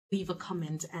leave a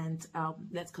comment and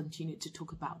let's continue to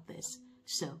talk about this.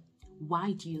 So,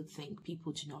 why do you think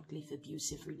people do not leave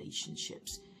abusive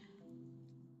relationships?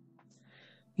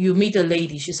 You meet a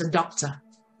lady, she's a doctor.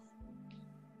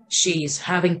 She's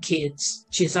having kids.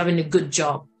 She's having a good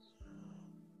job.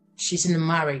 She's in a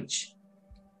marriage.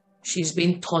 She's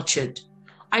being tortured.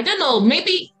 I don't know,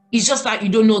 maybe it's just that you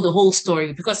don't know the whole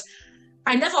story, because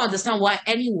I never understand why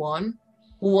anyone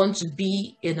would want to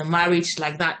be in a marriage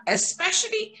like that,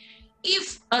 especially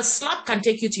if a slap can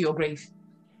take you to your grave.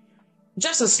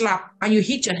 Just a slap and you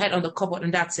hit your head on the cupboard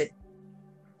and that's it.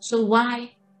 So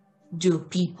why do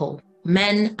people,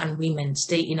 men and women,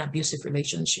 stay in abusive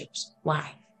relationships?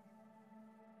 Why?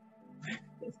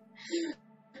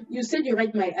 You said you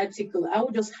read my article. I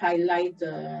will just highlight,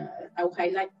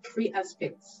 3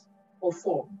 aspects or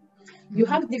 4. You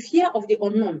have the fear of the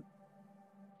unknown.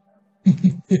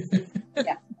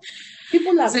 Yeah.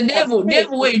 People are so devil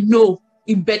will know.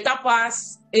 It better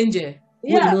pass angel.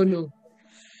 Yeah. No.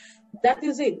 That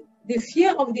is it. The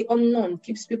fear of the unknown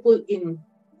keeps people in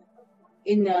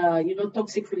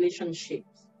toxic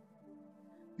relationships.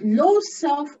 Low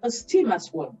self-esteem as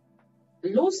well.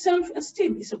 Low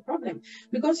self-esteem is a problem,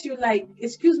 because you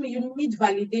excuse me, you need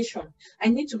validation. I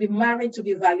need to be married to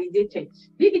be validated.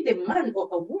 Be it a man or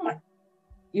a woman.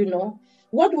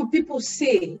 What will people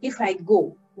say if I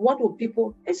go? What will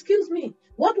people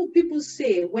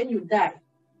say when you die?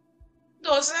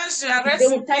 They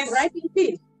will type right in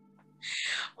peace.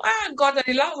 Oh God,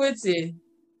 I love it.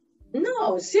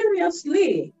 No,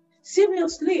 seriously.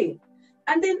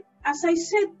 And then, as I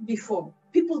said before,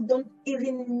 people don't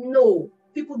even know.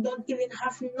 People don't even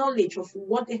have knowledge of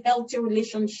what a healthy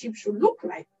relationship should look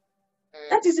like.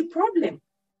 That is a problem.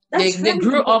 They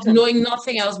grew up knowing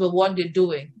nothing else but what they're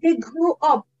doing. They grew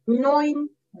up knowing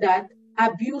that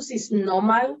abuse is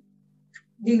normal.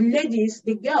 The ladies,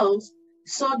 the girls,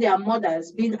 saw their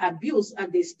mothers being abused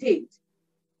and they stayed.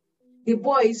 The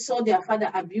boys saw their father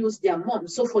abuse their mom.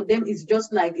 So for them, it's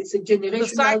just like it's a generational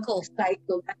cycle.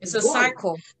 It's a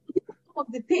cycle. Of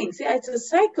the things, it's a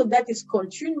cycle that is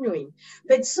continuing.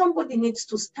 But somebody needs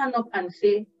to stand up and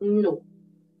say no.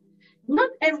 Not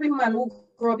every man who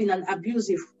grew up in an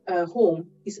abusive home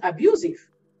is abusive.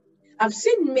 I've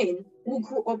seen men who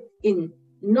grew up in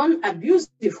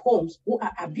non-abusive homes who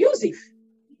are abusive.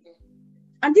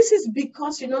 And this is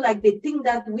because, they think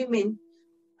that women,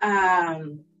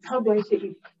 how do I say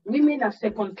it? Women are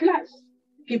second class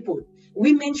people.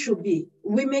 Women should be.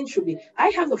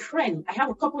 I have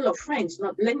a couple of friends,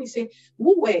 let me say,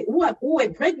 who were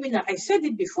breadwinner. I said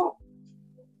it before.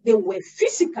 They were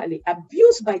physically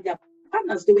abused by their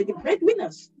partners. They were the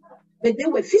breadwinners, but they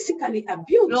were physically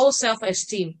abused. Low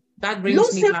self-esteem. That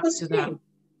brings me back to that.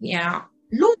 Yeah.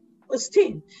 Low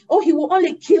self-esteem. Oh, he will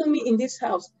only kill me in this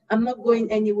house. I'm not going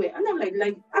anywhere. And I'm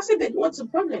like, I said, but what's the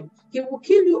problem? He will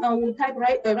kill you and will type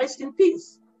rest in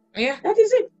peace. Yeah. That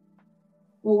is it.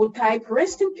 We will type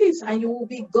rest in peace and you will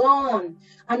be gone.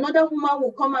 Another woman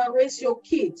will come and raise your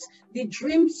kids. The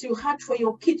dreams you had for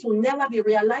your kids will never be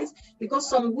realized, because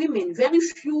some women, very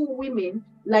few women,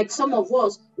 like some of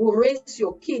us, will raise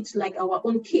your kids like our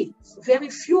own kids. Very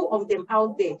few of them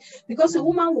out there, because a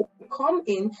woman will come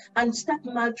in and start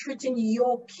maltreating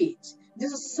your kids.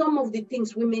 This is some of the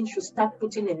things women should start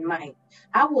putting in mind.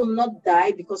 I will not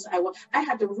die because I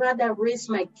had rather raise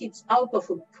my kids out of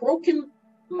a broken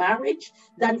marriage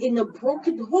than in a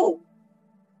broken home.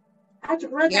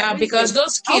 Because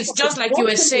those kids, just like you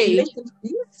were saying,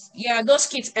 those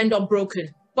kids end up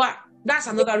broken. But that's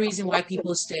another reason why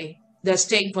people stay. They're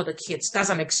staying for the kids. That's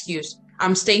an excuse.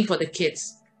 I'm staying for the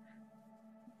kids.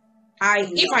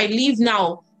 If I leave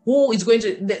now, who is going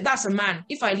to? That's a man.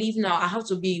 If I leave now, I have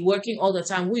to be working all the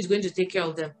time. Who is going to take care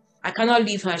of them? I cannot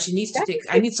leave her. She needs to take.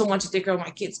 I need someone to take care of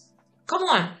my kids. Come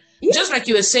on. Yeah. Just like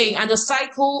you were saying, and the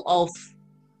cycle of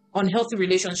unhealthy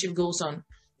relationship goes on,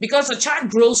 because a child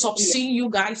grows up seeing you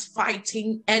guys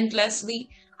fighting endlessly,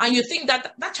 and you think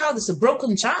that that child is a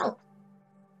broken child.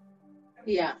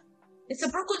 Yeah, it's a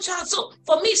broken child. So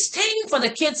for me, staying for the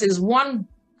kids is one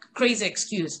crazy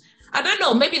excuse. I don't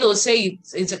know, maybe they'll say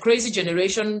it's a crazy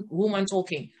generation woman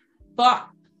talking, but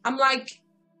I'm like,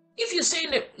 if you're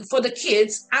saying it for the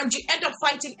kids and you end up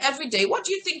fighting every day, what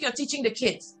do you think you're teaching the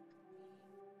kids?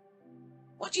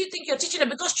 What do you think you're teaching them?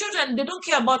 Because children, they don't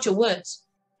care about your words.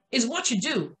 It's what you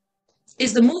do.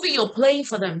 It's the movie you're playing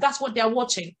for them. That's what they're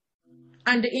watching.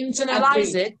 And they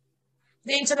internalize it.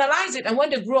 They internalize it. And when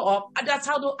they grow up, that's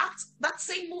how they'll act. That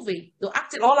same movie. They'll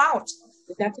act it all out.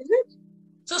 That is it.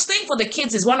 So staying for the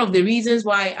kids is one of the reasons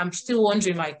why I'm still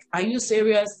wondering, like, are you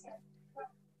serious?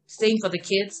 Staying for the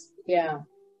kids? Yeah.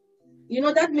 You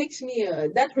know, that makes me,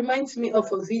 that reminds me of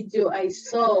a video I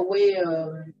saw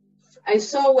where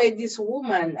this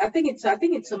woman, I think it's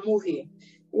a movie,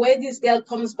 where this girl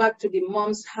comes back to the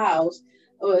mom's house,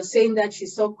 saying that she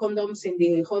saw condoms in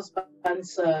the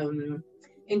husband's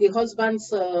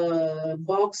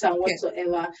box and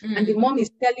whatsoever, and the mom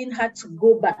is telling her to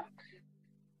go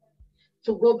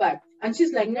back, and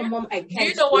she's like, no, mom, I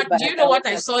can't. Do you know what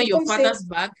I saw in your father's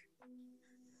bag?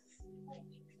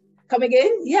 Come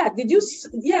again? Yeah,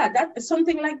 that's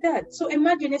something like that. So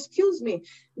imagine, excuse me.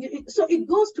 So it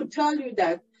goes to tell you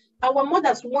that our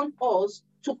mothers want us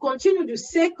to continue the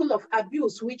cycle of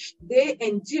abuse which they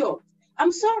endure.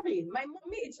 I'm sorry, my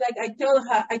mommy, it's like I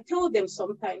tell them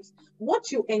sometimes,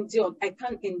 what you endured, I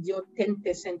can't endure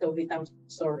 10% of it. I'm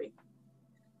sorry.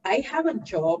 I have a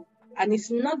job, and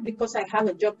it's not because I have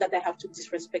a job that I have to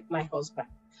disrespect my husband.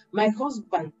 My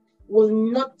husband will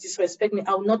not disrespect me.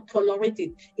 I will not tolerate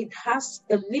it. It has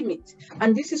a limit.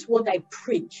 And this is what I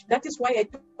preach. That is why I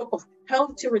talk of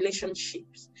healthy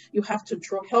relationships. You have to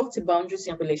draw healthy boundaries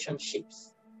in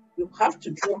relationships. You have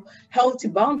to draw healthy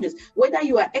boundaries, whether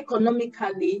you are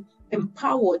economically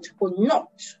empowered or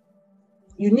not.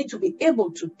 You need to be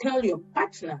able to tell your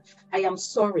partner, I am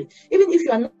sorry. Even if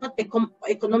you are not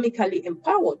economically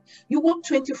empowered, you work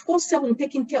 24/7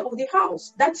 taking care of the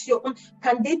house. That's your own.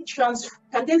 Can they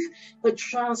how do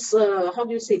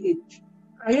you say it?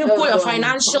 Can you put a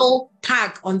financial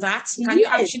tag on that? Can you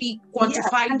actually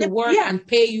quantify the work and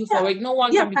pay you for it? No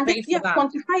one can be paid for that.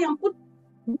 Quantify and put,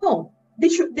 no. They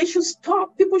should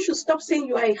stop. People should stop saying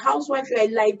you are a housewife, you are a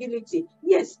liability.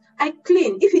 Yes, I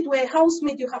clean. If it were a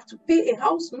housemaid, you have to pay a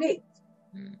housemaid.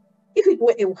 If it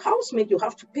were a housemaid, you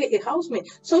have to pay a housemaid.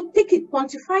 So take it,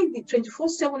 quantify the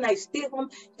 24/7 I stay home,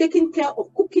 taking care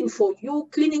of cooking for you,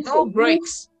 cleaning for you. No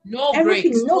breaks, no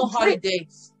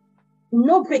holidays.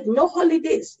 No break, no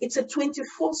holidays. It's a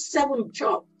 24/7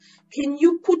 job. Can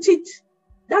you put it?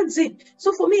 That's it.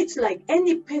 So for me, it's like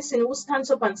any person who stands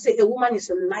up and say a woman is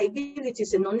a liability,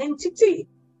 is a non-entity.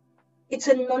 It's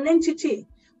a non-entity.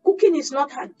 Cooking is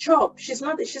not her job. She's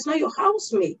not your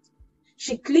housemaid.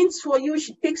 She cleans for you.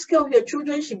 She takes care of your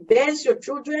children. She bears your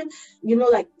children. You know,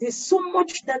 like there's so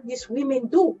much that these women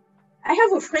do. I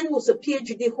have a friend who's a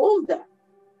PhD holder.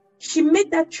 She made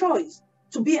that choice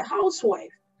to be a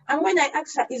housewife. And when I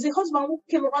asked her, is the husband who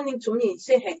came running to me,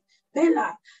 say, hey,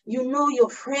 Bella, you know your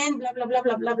friend, blah, blah, blah,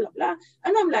 blah, blah, blah, blah.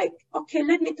 And I'm like, okay,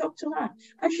 let me talk to her.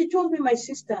 And she told me, my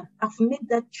sister, I've made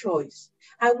that choice.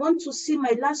 I want to see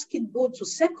my last kid go to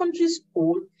secondary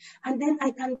school, and then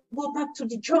I can go back to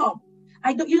the job.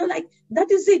 I don't, like, that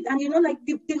is it. And, like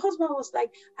the husband was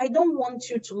like, I don't want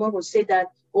you tomorrow say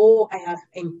that, oh, I have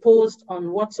imposed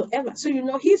on whatsoever. So,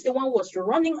 he's the one who was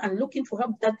running and looking for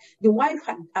help, that the wife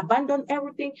had abandoned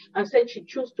everything and said she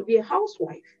chose to be a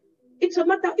housewife. It's a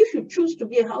matter, if you choose to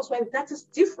be a housewife, that is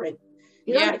different.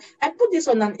 I put this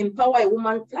on an Empower a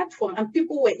Woman platform, and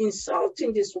people were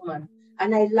insulting this woman,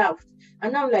 and I laughed.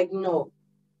 And I'm like, no.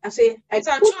 I say, I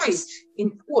put it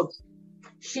in quotes.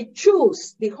 She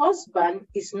chose, the husband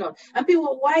is not. And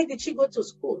people, why did she go to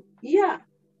school? Yeah.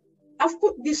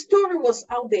 The story was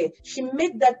out there. She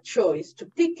made that choice to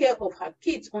take care of her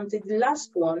kids until the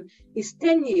last one is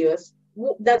 10 years.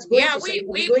 That's going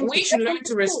we should learn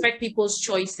to respect people's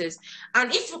choices. And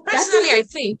I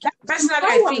think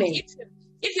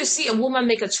if you see a woman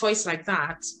make a choice like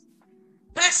that,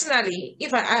 personally,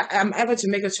 if I am ever to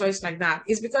make a choice like that,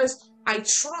 it's because I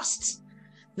trust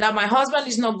that my husband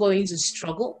is not going to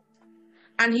struggle,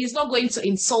 and he's not going to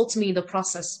insult me in the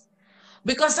process,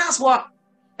 because that's what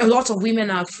a lot of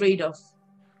women are afraid of.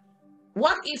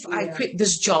 What if I quit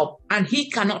this job and he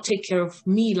cannot take care of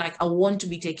me like I want to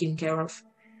be taken care of?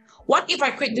 What if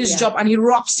I quit this job and he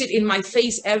rubs it in my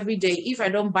face every day? If I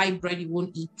don't buy bread, he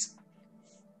won't eat.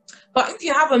 But if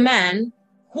you have a man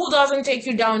who doesn't take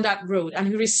you down that road and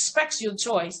he respects your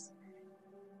choice,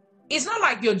 it's not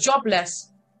like you're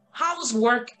jobless.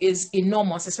 Housework is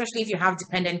enormous, especially if you have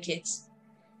dependent kids.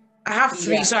 I have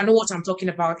 3, so I know what I'm talking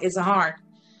about. It's hard.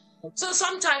 So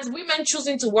sometimes women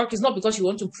choosing to work is not because you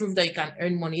want to prove that you can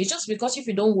earn money. It's just because if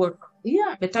you don't work,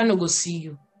 better no go see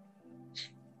you.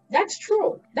 That's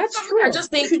true. That's true. I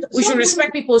just think we should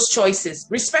respect people's choices.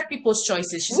 Respect people's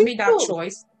choices. She's made that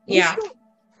choice. Yeah.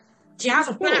 She has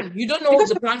a plan. You don't know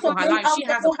the plan for her life. She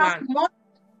has a plan.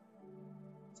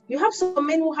 You have some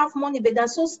men who have money, but they're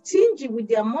so stingy with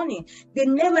their money. They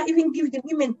never even give the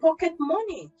women pocket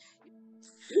money.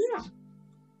 Yeah.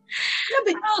 No,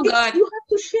 but God. You have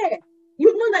to share.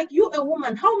 Like you're a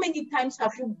woman. How many times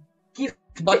have you given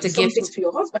something to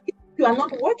your husband? If you are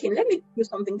not working, let me do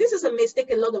something. This is a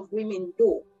mistake a lot of women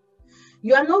do.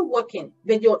 You are not working,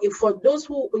 but for those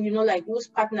who, like whose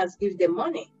partners give them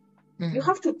money, you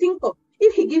have to think of,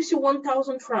 if he gives you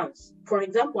 1,000 francs, for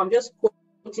example, I'm just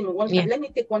quoting one, let me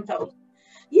take 1,000.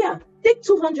 Yeah, take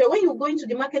 200 when you go into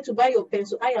the market to buy your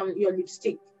pencil eye and your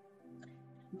lipstick.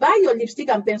 Buy your lipstick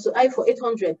and pencil eye for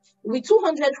 800. With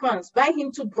 200 francs, buy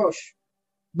him toothbrush.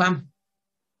 Bam.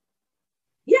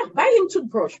 Yeah, buy him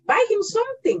toothbrush. Buy him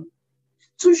something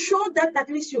to show that at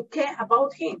least you care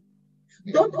about him.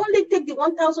 Don't only take the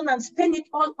 1,000 and spend it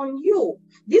all on you.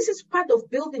 This is part of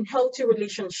building healthy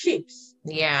relationships.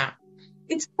 Yeah.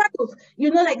 It's part of,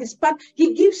 it's part,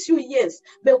 he gives you, yes,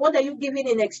 but what are you giving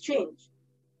in exchange?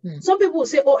 Some people will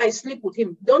say, oh, I sleep with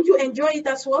him. Don't you enjoy it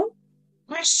as well?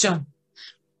 Question.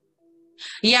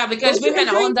 Yeah, because women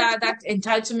are under that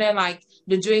entitlement, like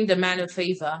they're doing the man a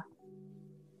favor.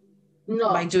 No.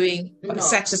 By doing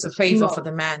sex is a favor for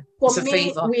the man. It's a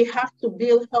favor. We have to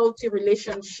build healthy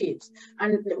relationships.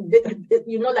 And,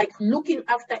 like looking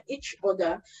after each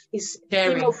other is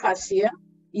facile.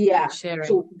 Yeah,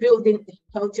 to building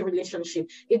a healthy relationship.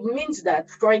 It means that,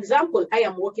 for example, I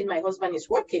am working, my husband is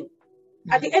working.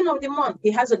 At the end of the month,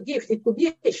 he has a gift. It could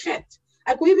be a shirt.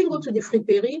 I could even go to the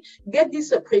friperie, get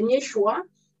this premier choix,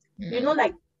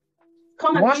 like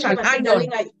come and wash and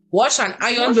iron. Wash and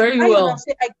iron very well. And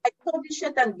say, I thought this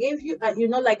shirt and gave you,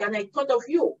 and I thought of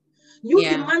you. You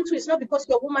demand to, it's not because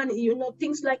you're a woman,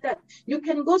 things like that. You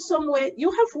can go somewhere. You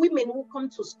have women who come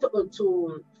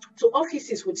to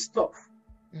offices with stuff.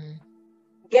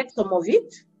 Get some of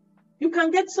it. You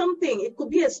can get something. It could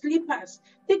be a slippers.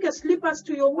 Take a slippers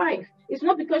to your wife. It's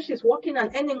not because she's working and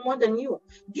earning more than you.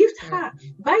 Gift her.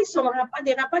 Buy some wrapper.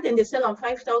 The wrapper, then they sell on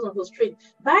 5,000 for street.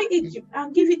 Buy it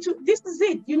and give it to. This is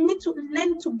it. You need to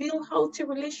learn to build healthy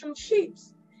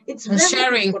relationships. It's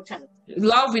very important.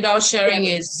 Love without sharing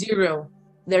is zero.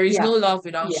 There is no love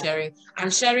without sharing.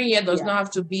 And sharing here does not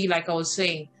have to be, like I was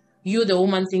saying, you, the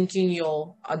woman, thinking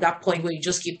you're at that point where you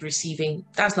just keep receiving.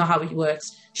 That's not how it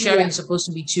works. Sharing is supposed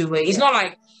to be two-way. It's not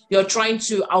like you're trying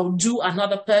to outdo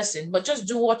another person, but just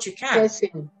do what you can.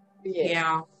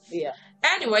 Yeah.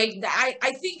 Anyway,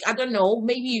 I think, I don't know,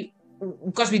 maybe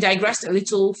because we digressed a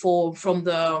little from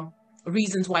the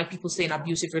reasons why people stay in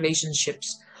abusive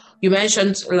relationships. You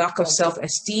mentioned lack of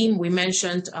self-esteem. We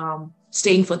mentioned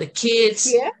staying for the kids.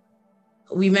 Yeah.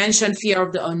 We mentioned fear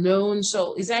of the unknown.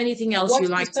 So is there anything else you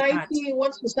like to add?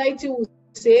 What society will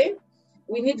say,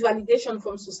 we need validation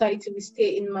from society. We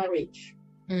stay in marriage.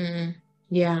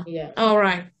 Yeah. All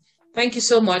right. Thank you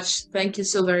so much. Thank you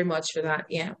so very much for that.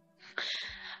 Yeah.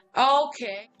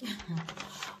 Okay.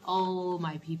 Oh,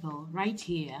 my people, right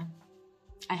here,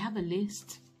 I have a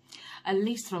list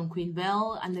from Queen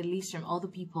Bell and a list from other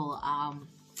people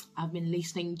I've been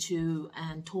listening to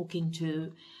and talking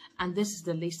to. And this is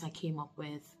the list I came up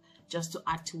with, just to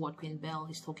add to what Queen Bell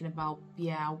is talking about.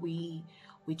 Yeah, we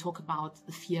talk about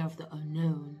the fear of the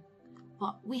unknown,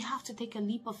 but we have to take a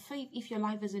leap of faith. If your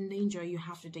life is in danger, you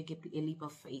have to take a leap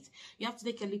of faith. You have to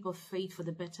take a leap of faith for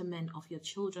the betterment of your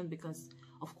children, because,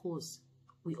 of course,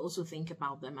 we also think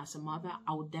about them. As a mother,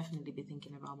 I would definitely be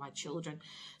thinking about my children.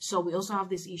 So we also have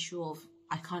this issue of,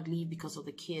 I can't leave because of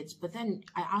the kids. But then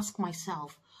I ask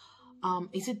myself,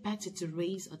 is it better to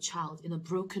raise a child in a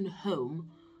broken home,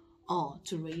 or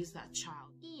to raise that child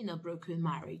in a broken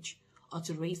marriage, or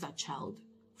to raise that child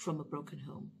from a broken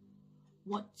home?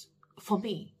 For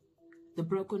me, the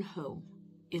broken home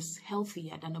is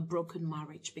healthier than a broken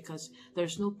marriage, because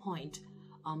there's no point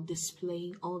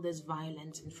displaying all this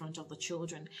violence in front of the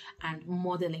children and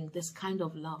modeling this kind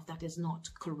of love that is not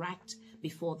correct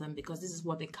before them, because this is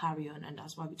what they carry on. And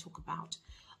that's why we talk about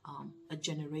a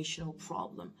generational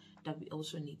problem that we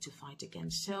also need to fight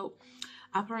against. So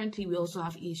apparently we also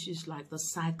have issues like the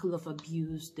cycle of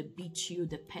abuse. They beat you,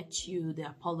 they pet you, they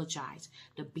apologize.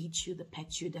 They beat you, they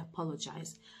pet you, they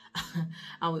apologize.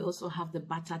 And we also have the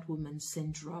battered woman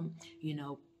syndrome.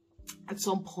 At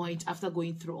some point, after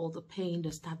going through all the pain, they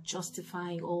start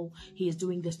justifying, oh, he is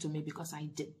doing this to me because I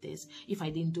did this. If I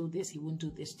didn't do this, he wouldn't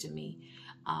do this to me.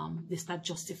 They start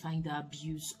justifying the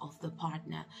abuse of the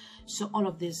partner. So all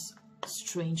of these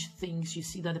strange things, you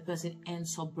see that the person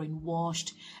ends up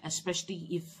brainwashed, especially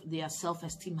if their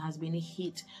self-esteem has been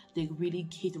hit. They really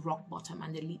hit rock bottom,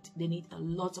 and they need a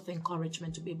lot of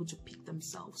encouragement to be able to pick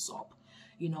themselves up,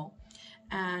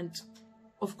 And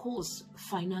of course,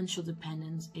 financial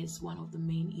dependence is one of the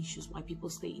main issues why people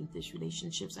stay in these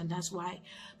relationships. And that's why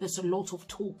there's a lot of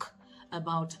talk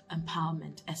about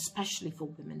empowerment, especially for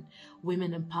women.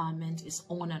 Women empowerment is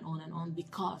on and on and on,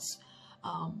 because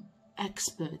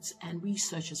experts and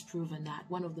research has proven that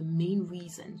one of the main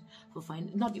reasons for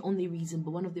not the only reason,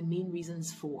 but one of the main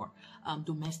reasons for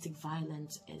domestic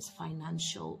violence is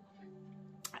financial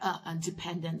and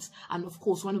dependence. And of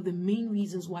course, one of the main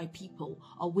reasons why people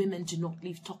or women do not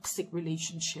leave toxic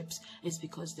relationships is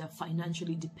because they're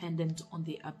financially dependent on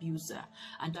the abuser.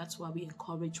 And that's why we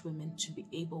encourage women to be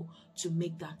able to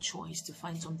make that choice, to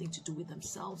find something to do with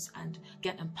themselves and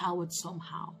get empowered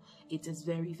somehow. It is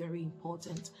very, very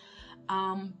important.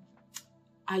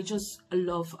 I just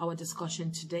love our discussion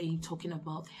today talking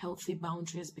about healthy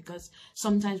boundaries, because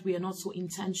sometimes we are not so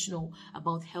intentional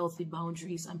about healthy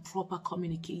boundaries and proper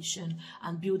communication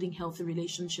and building healthy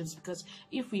relationships. Because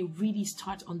if we really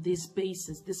start on this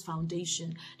basis, this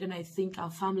foundation, then I think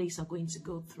our families are going to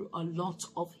go through a lot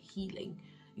of healing,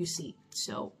 you see.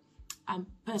 So I'm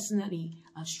personally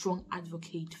a strong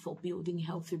advocate for building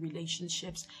healthy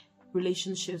relationships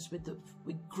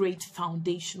with great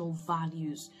foundational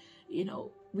values. You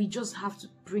know, we just have to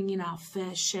bring in our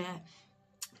fair share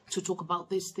to talk about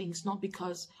these things, not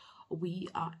because we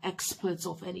are experts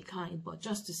of any kind, but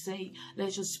just to say,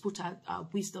 let's just put our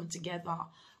wisdom together,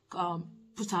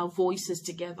 put our voices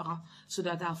together so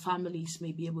that our families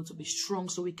may be able to be strong,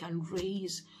 so we can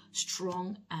raise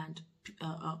strong and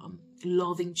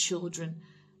loving children,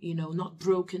 you know, not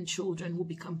broken children who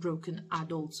become broken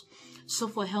adults. So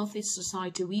for a healthy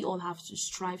society, we all have to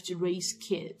strive to raise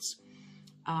kids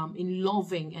in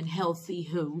loving and healthy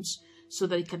homes, so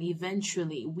that we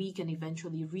can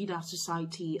eventually rid our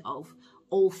society of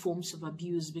all forms of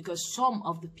abuse, because some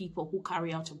of the people who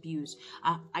carry out abuse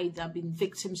are either been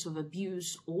victims of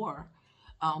abuse or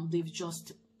they've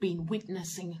just been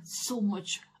witnessing so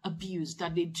much abuse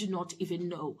that they do not even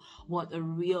know what a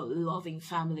real loving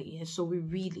family is. So we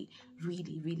really,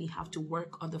 really, really have to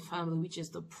work on the family, which is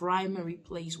the primary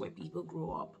place where people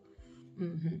grow up.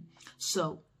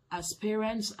 So as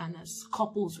parents and as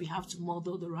couples, we have to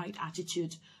model the right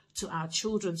attitude to our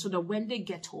children, so that when they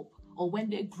get up or when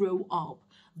they grow up,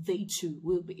 they too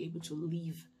will be able to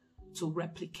live, to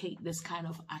replicate this kind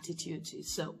of attitude.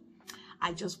 So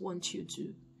I just want you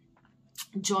to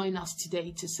join us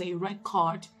today to say red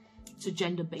card to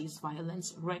gender-based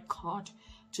violence, red card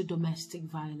to domestic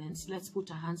violence. Let's put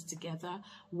our hands together,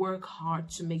 work hard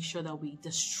to make sure that we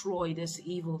destroy this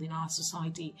evil in our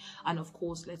society. And of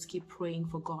course, let's keep praying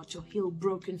for God to heal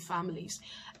broken families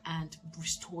and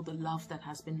restore the love that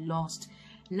has been lost.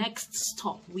 Next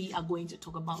stop, we are going to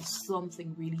talk about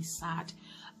something really sad.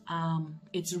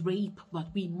 It's rape, but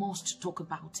we must talk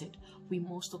about it. We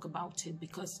must talk about it,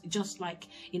 because just like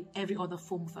in every other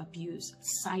form of abuse,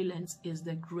 silence is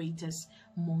the greatest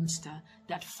monster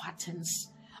that fattens.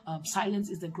 Silence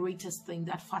is the greatest thing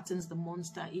that fattens the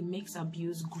monster. It makes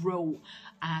abuse grow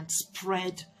and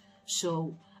spread.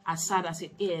 So as sad as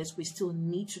it is, we still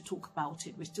need to talk about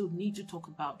it. We still need to talk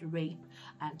about rape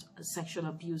and sexual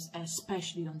abuse,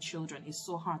 especially on children. It's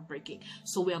so heartbreaking.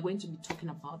 So we are going to be talking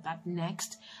about that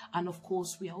next. And of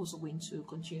course, we are also going to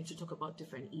continue to talk about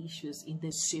different issues in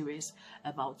this series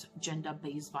about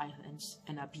gender-based violence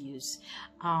and abuse.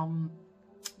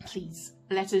 Please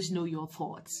let us know your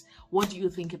thoughts. What do you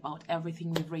think about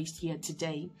everything we've raised here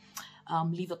today?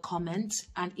 Leave a comment,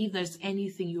 and if there's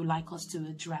anything you'd like us to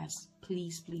address,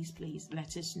 please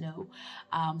let us know.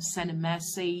 Send a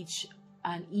message,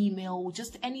 an email,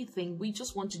 just anything. We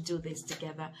just want to do this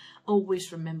together.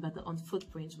 Always remember that on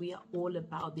Footprints, we are all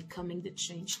about becoming the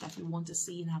change that we want to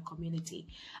see in our community,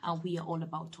 and we are all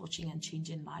about touching and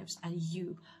changing lives, and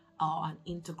you are an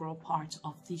integral part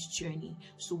of this journey.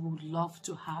 So we would love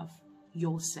to have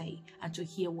your say and to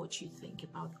hear what you think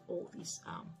about all these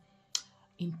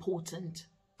important,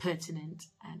 pertinent,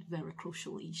 and very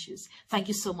crucial issues. Thank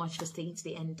you so much for staying to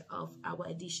the end of our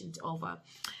edition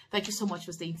thank you so much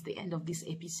for staying to the end of this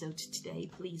episode today.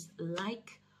 Please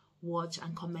like, watch,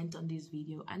 and comment on this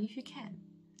video, and if you can,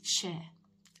 share.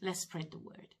 Let's spread the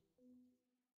word.